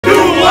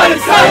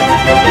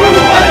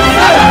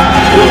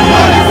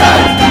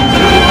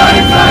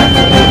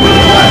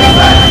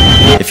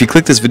If you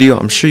click this video,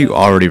 I'm sure you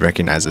already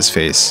recognize his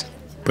face.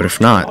 But if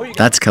not,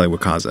 that's Kelly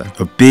Wakasa,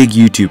 a big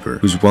YouTuber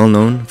who's well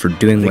known for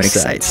doing what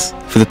excites.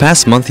 For the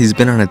past month, he's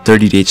been on a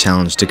 30-day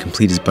challenge to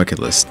complete his bucket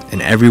list,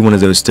 and every one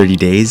of those 30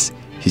 days,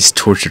 he's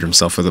tortured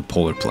himself with a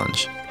polar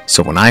plunge.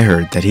 So when I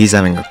heard that he's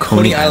having a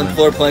Coney Island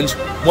floor plunge,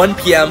 1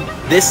 p.m.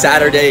 this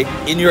Saturday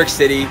in New York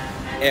City,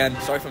 and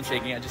sorry if I'm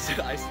shaking, I just did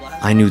ice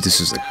slap. I knew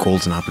this was a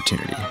golden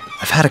opportunity.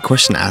 I've had a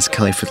question to ask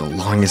Kelly for the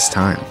longest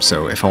time,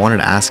 so if I wanted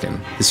to ask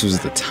him, this was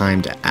the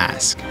time to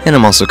ask. And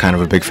I'm also kind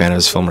of a big fan of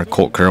his filmer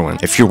Colt Kerwin.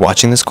 If you're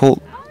watching this,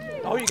 Colt,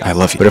 I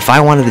love you. But if I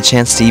wanted the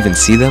chance to even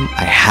see them,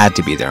 I had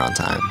to be there on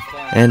time.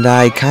 And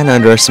I kind of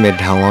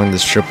underestimated how long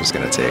this trip was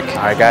going to take.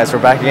 Alright guys,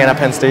 we're back again at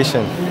Penn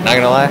Station. Not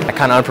gonna lie, I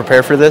kind of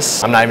unprepared for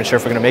this. I'm not even sure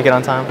if we're going to make it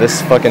on time.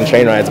 This fucking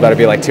train ride's about to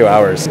be like 2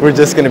 hours. We're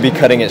just going to be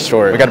cutting it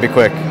short. We got to be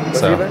quick.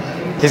 So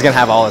he's going to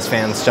have all his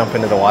fans jump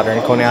into the water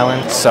in Coney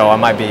Island, so I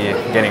might be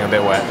getting a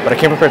bit wet. But I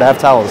came prepared to have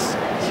towels,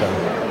 so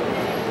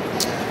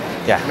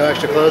yeah. No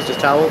extra clothes, just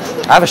towels?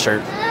 I have a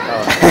shirt.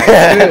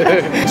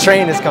 Oh.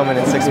 Train is coming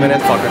in 6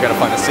 minutes. Fuck, I gotta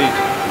find a seat.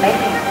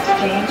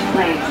 Change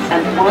place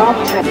and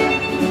world trip.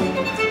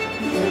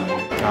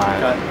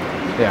 Alright.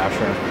 Yeah,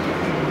 sure.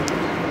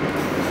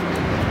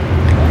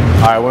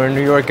 Alright, we're in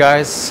New York,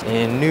 guys.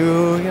 In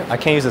New York. I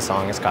can't use the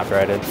song, it's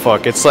copyrighted.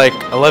 Fuck, it's like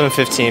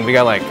 11:15. We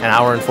got like an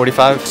hour and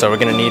 45, so we're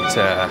gonna need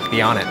to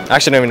be on it. I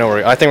actually don't even know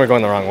where I think we're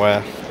going the wrong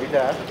way.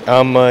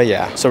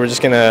 Yeah. So we're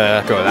just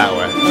gonna go that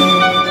way.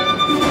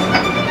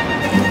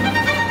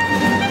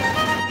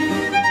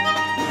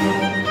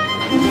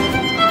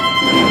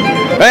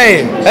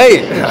 Hey!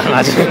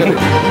 I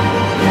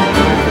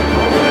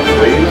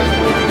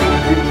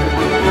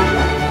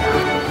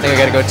think I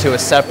gotta go to a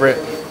separate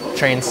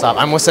train stop.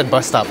 I almost said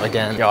bus stop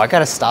again. Yo, I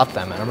gotta stop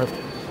that, man.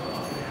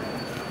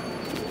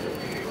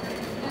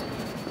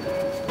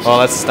 Oh,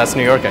 that's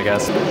New York, I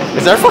guess.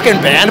 Is there a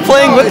fucking band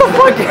playing? What the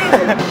fuck?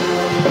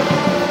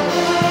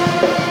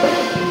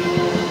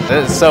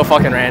 This is so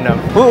fucking random.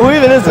 Who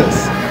even is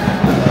this?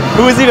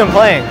 Who is even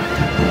playing? Is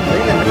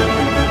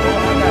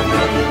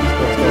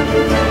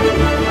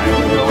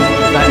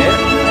that it?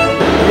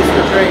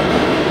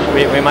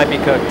 We might be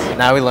cooked.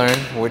 Now we learn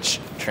which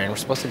train we're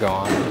supposed to go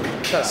on.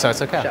 So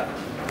it's okay.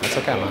 It's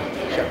okay, man.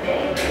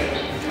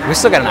 We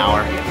still got an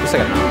hour.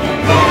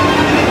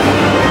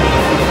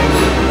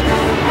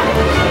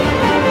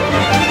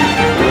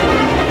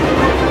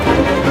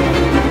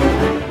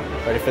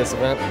 Ready for this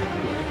event?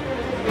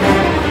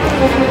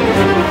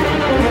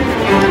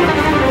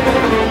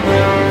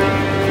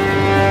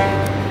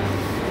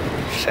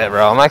 Shit,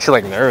 bro. I'm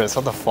actually like nervous.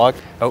 What the fuck?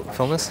 Oh,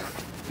 film this?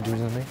 Did you do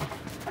something?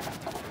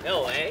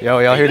 No way. Yo,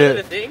 y'all here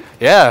to?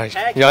 Yeah.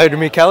 Y'all here to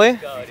meet Kelly?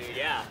 Go, dude,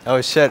 yeah. Oh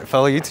shit,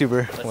 fellow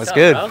YouTuber. What's up,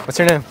 good? bro? What's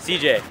your name?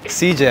 CJ.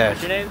 CJ.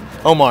 What's your name?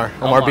 Omar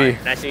Bee.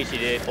 Nice to meet you,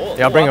 dude. Cool.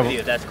 Y'all bring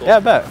him. That's cool. Yeah, I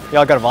bet.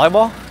 Y'all got a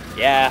volleyball?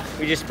 Yeah,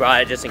 we just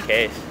brought it just in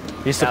case.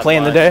 You used to play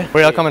in the day?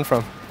 Where y'all coming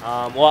from?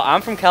 Well,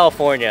 I'm from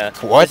California.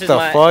 What the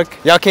fuck?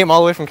 Y'all came all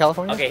the way from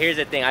California? Okay, here's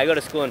the thing. I go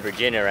to school in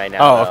Virginia right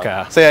now. Oh,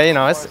 okay. So yeah, you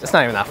know, it's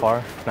not even that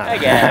far. Nah. I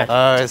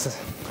guess. Is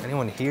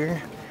anyone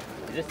here?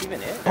 Is this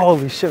even it?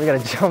 Holy shit, we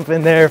gotta jump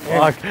in there.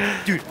 Fuck.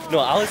 Dude, no,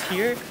 I was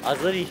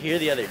literally here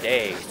the other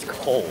day. It's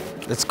cold.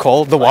 It's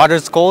cold? The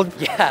water's cold?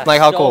 Yeah.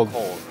 Like how so cold?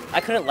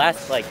 I couldn't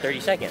last like 30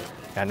 seconds.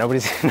 Yeah,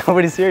 nobody's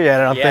here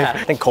yet, I don't think.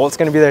 I think Colt's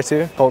gonna be there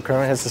too. Colt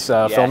Kerwin, his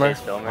filmer. His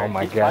filmer. Oh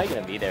my He's god. probably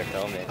gonna be there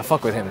filming. I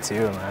fuck with him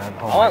too, man.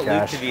 Oh I want my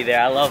gosh. Luke to be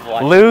there. I love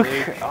watching Luke?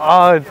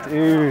 Oh,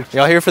 dude.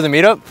 Y'all here for the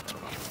meetup?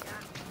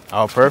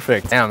 Oh,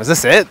 perfect. Damn, is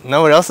this it?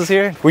 No one else is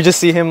here? We just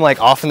see him like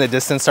off in the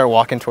distance start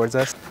walking towards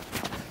us.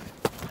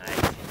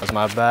 Nice. That's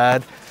my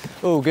bad.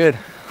 Oh, good.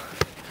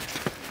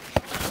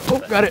 Oh,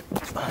 got it.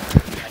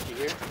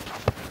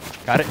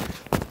 Got it.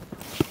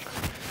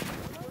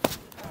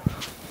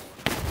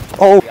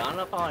 Oh. I don't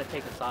know if I want to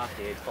take this off,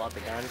 dude. Pull out the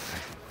guns.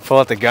 Pull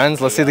out the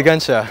guns? Let's see the gun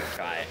show.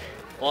 Try it.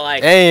 Well,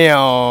 like.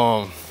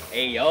 Damn.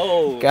 Hey,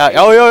 yo. Got,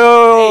 oh,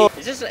 yo.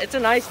 Hey, it's a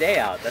nice day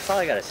out. That's all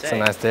I gotta say. It's a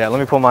nice day out.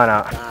 Let me pull mine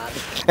out.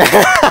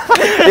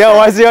 Yo,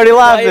 why is he already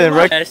laughing,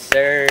 bro? Yes,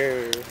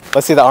 sir.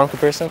 Let's see the arm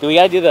comparison. Do we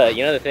gotta do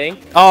the thing?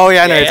 Oh,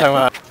 yeah, I know what you're talking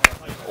about.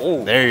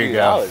 Oh, there you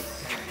go.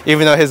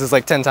 Even though his is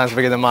like 10 times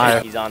bigger than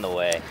mine. He's on the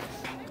way.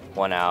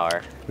 1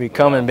 hour. We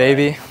coming,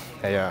 baby.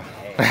 Hey, yeah.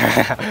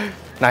 Hey.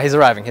 Nah, he's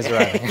arriving. He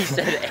said,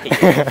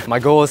 hey. My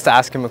goal is to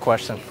ask him a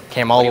question.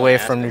 Came all the way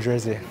from New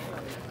Jersey.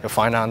 You'll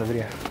find out in the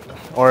video.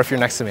 Or if you're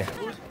next to me.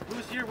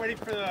 Who's here waiting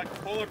for the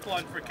polar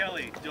plunge for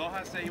Kelly? Joel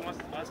has said he wants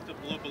us to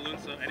blow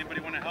balloons, so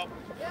anybody want to help?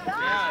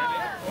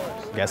 Yeah.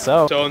 Guess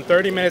so. So in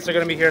 30 minutes they're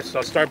going to be here, so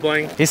I'll start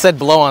blowing. He said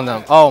blow on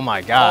them. Oh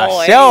my gosh.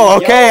 Oh, yo,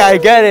 hey, okay, yo. I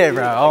get it,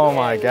 bro. Oh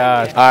my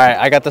gosh. All right,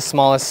 I got the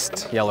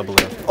smallest yellow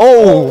balloon.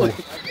 Oh,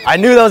 I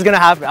knew that was going to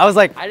happen. I was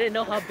like. I didn't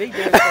know how big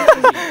they were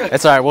going to be.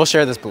 It's all right, we'll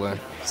share this balloon,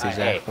 CJ.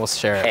 Hey. We'll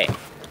share it. Hey.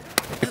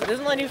 This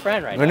is my new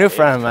friend right now. My new dude.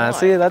 friend, man. Come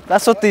See, on.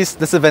 that's what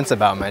this event's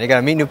about, man. You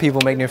gotta meet new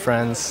people, make new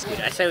friends. Dude,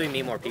 I say we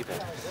meet more people.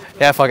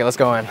 Yeah, fuck it, let's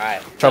go in. All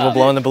right. Trouble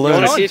blowing the You want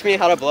balloons. to teach me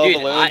how to blow a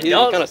Dude, balloon? He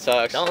kind of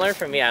sucks. Don't learn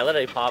from me. I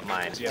literally pop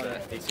mine.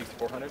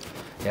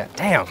 Yeah,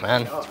 damn,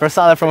 man. First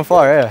saw that from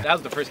afar, yeah. That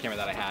was the first camera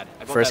that I had.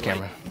 I bought First that,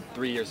 camera. Like,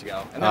 3 years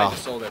ago, and then I Oh,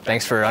 just sold it.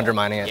 thanks for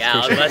undermining it. Yeah, I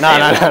was Appreciate it. about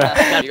to No,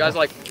 say, no, no. You guys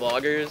like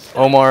vloggers?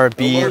 Omar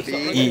Bee. Omar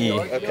Bee?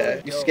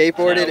 Okay. You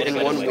skateboarded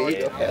in 1 week?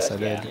 Okay. Yes, I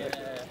did.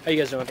 How you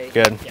guys doing?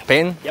 Good.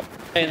 Peyton? Yep.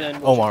 And then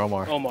Omar.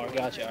 Omar,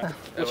 gotcha.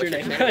 What's your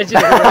name?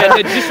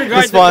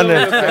 It's fun.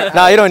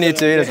 No, you don't need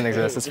to. He doesn't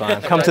exist. It's fine.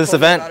 Come to this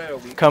event.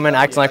 Come in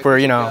acting like we're,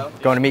 you know,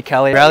 going to meet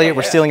Kelly. Rally,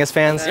 we're stealing his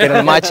fans. Get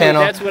into my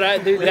channel. That's what I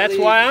do. That's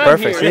why I'm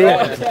Perfect.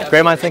 here. See?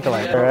 Great minds think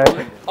alike. All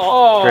right.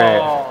 Oh.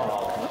 Great.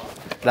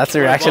 That's the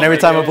reaction every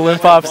time a balloon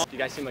pops. You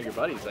guys seem like your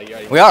buddies. Like, you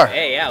already We are.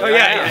 Hey,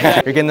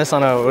 yeah. You're getting this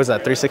on a, what was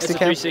that, 360 It's a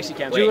cam? 360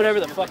 cam. Do whatever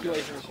the fuck you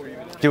want to record.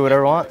 Do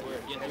whatever you want. Do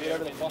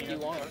whatever the fuck you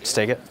want. Just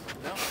take it.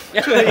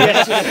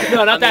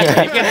 No, not that. You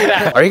can't do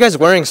that. Are you guys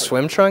wearing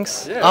swim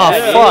trunks?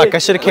 Oh, fuck. I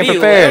should have came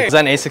prepared. Is that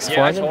an A64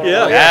 engine?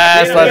 Yeah.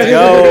 Yes, let's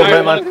go.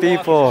 Met my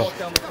people.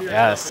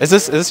 Yes. Is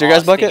this your guys'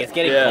 It's bucket?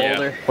 getting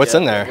colder. What's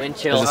in there? Wind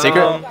Is chill. it a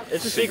secret?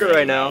 It's a secret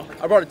right now.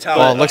 I brought a towel.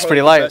 Well, it looks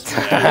pretty light. He's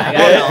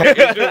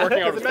been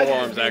working on his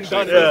forearms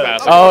actually for the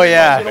past. Oh,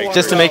 yeah.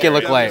 Just to make it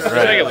look light. make it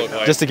Right. look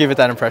light. Just to give it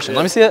that impression.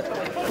 Let me see it.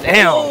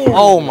 Damn.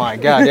 Oh, my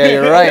God. Yeah,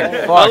 you're right.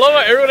 I Fuck. love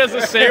how everyone has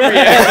the same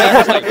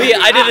reaction.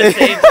 I did the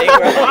same thing.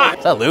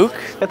 Is that Luke?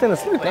 I think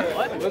that's Luke, huh?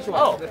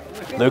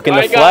 Luke in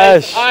the Alright,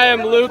 guys, flesh. I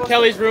am Luke,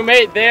 Kelly's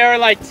roommate. They're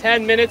like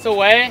 10 minutes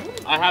away.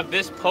 I have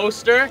this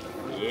poster.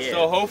 Yeah.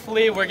 So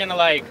hopefully we're gonna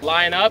like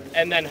line up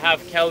and then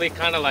have Kelly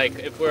kind of like,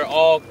 if we're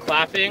all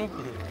clapping,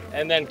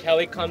 and then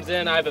Kelly comes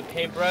in, I have a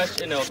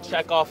paintbrush and he'll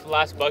check off the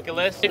last bucket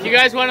list. If you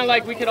guys wanna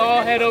like, we could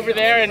all head over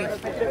there and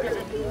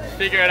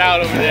figure it out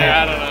over there,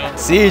 I don't know.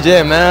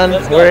 CJ, man.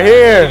 Let's go. We're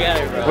here.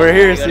 Together, bro. We're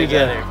here, We go CJ.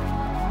 together.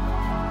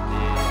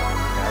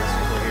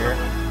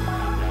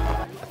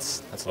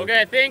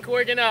 Okay, I think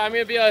I'm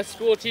gonna be a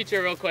school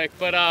teacher real quick,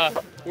 but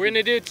we're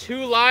gonna do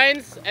 2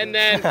 lines and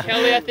then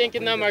Kelly, I think,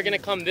 and them are gonna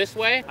come this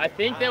way. I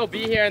think they'll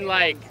be here in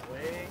like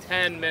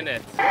 10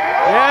 minutes.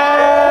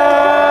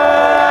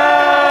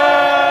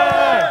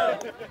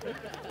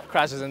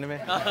 Crashes into me.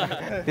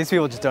 These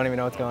people just don't even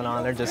know what's going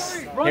on. They're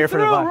just here for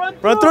the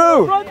vibe. Run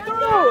through!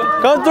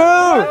 Come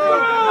through!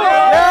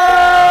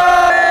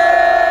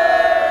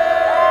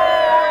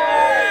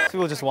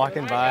 People just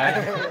walking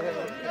by.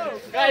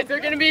 Guys, they're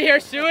gonna be here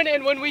soon,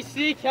 and when we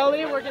see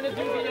Kelly, we're gonna do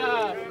the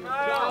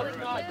job's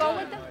not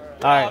done.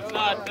 All right. Job's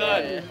not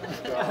done.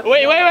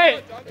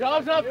 Wait.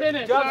 Job's not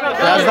finished.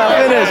 That's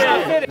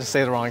not finished. Just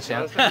say the wrong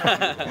chant.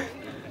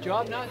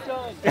 Job not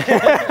done.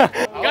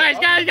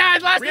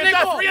 guys, last thing.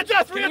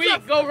 Can we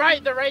go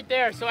right? They're right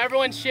there. So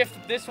everyone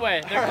shift this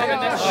way. They're coming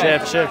this way.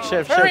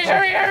 Shift. Hurry.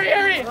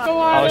 Go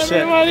on, Oh, shit.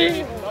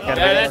 everybody.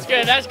 Gotta Yeah, be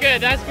that's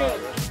good.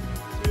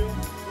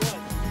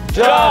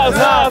 Job's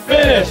not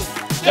finished.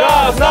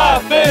 Job's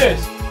not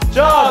finished.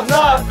 Job's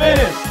not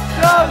finished.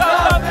 Job's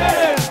not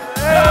finished.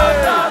 Job's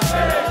not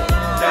finished.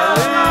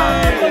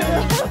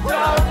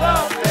 Job's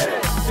not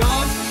finished.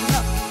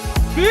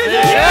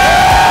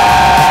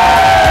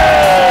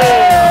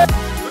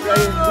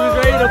 Who's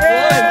ready to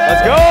plunge?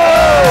 Let's go.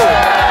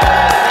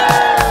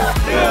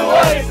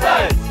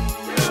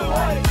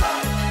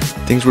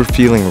 Things were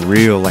feeling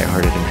real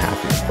lighthearted and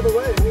happy.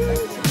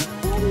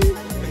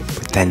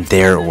 But then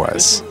there it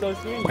was,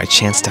 my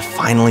chance to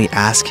finally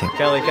ask him.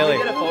 Kelly.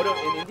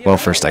 Well,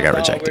 first I got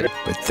rejected,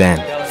 but then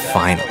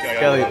finally.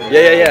 Kelly.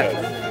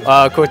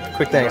 Yeah.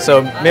 Quick thing.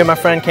 So me and my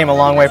friend came a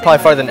long way, probably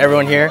farther than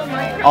everyone here,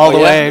 all the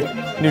way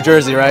New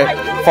Jersey, right?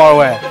 Far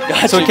away.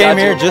 So we came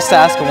here just to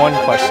ask one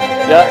question.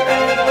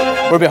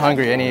 Yeah. We're a bit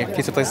hungry. Any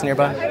pizza place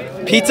nearby?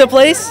 Pizza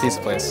place?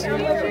 Pizza place.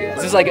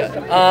 This is like,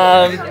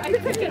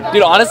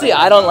 dude, honestly,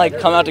 I don't like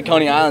come out to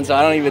Coney Island, so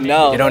I don't even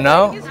know. You don't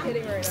know?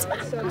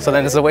 So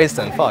then it's a waste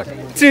then. Fuck.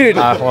 Dude,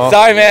 Well,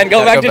 sorry, man. Go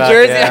gotta back to go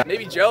Jersey. yeah.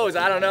 Maybe Joe's.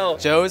 I don't know.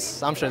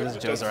 Joe's? I'm sure there's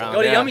Joe's around.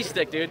 Go to yeah. Yummy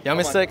Stick, dude.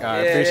 Yummy Stick?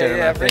 Alright, Yeah, appreciate it,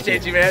 man. Thank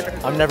appreciate you, man.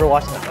 I've never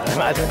watched that,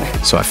 imagine.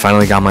 So I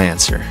finally got my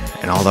answer,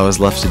 and all that was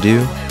left to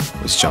do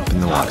was jump in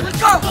the water. Let's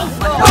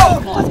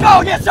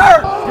go, yes,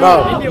 sir.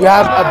 Bro, you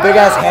have a big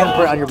ass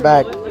handprint on your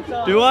back.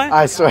 Do I?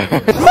 I swear. Bro,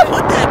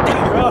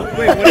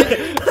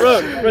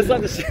 where's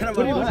that the shit on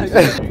my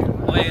back?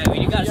 Wait,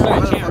 you gotta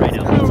start a chant right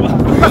now.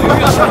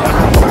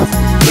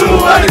 Do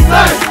what it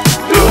says!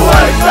 Do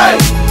what it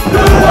says!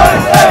 Do what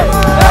it says!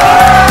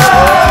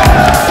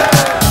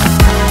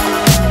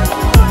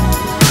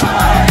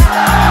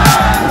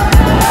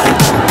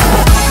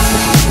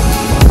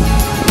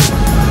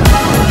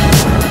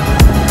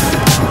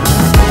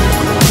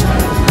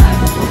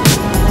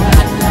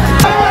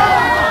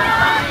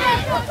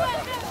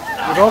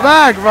 Go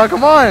back, bro.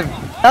 Come on.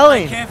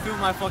 Ellie. I can't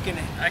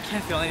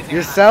feel anything.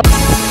 Yourself.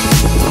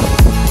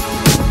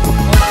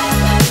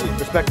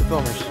 Respect the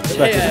filmers.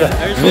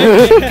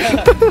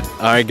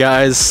 All right,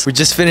 guys, we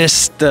just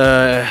finished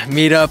the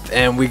meetup,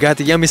 and we got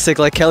the Yummy Stick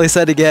like Kelly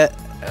said to get.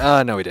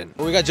 No, we didn't.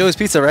 Well, we got Joe's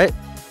Pizza, right?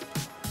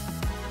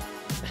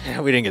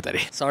 We didn't get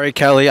that. Sorry,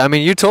 Kelly. I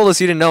mean, you told us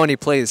you didn't know any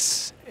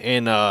place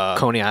in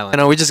Coney Island. I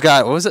know we just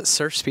got, what was it,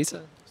 Surf's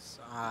Pizza?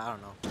 I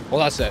don't know. Well,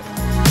 that's it.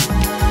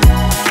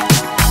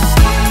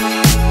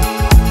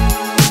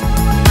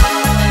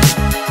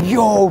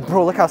 Yo,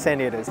 bro, look how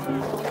sandy it is.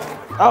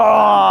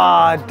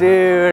 Oh, dude.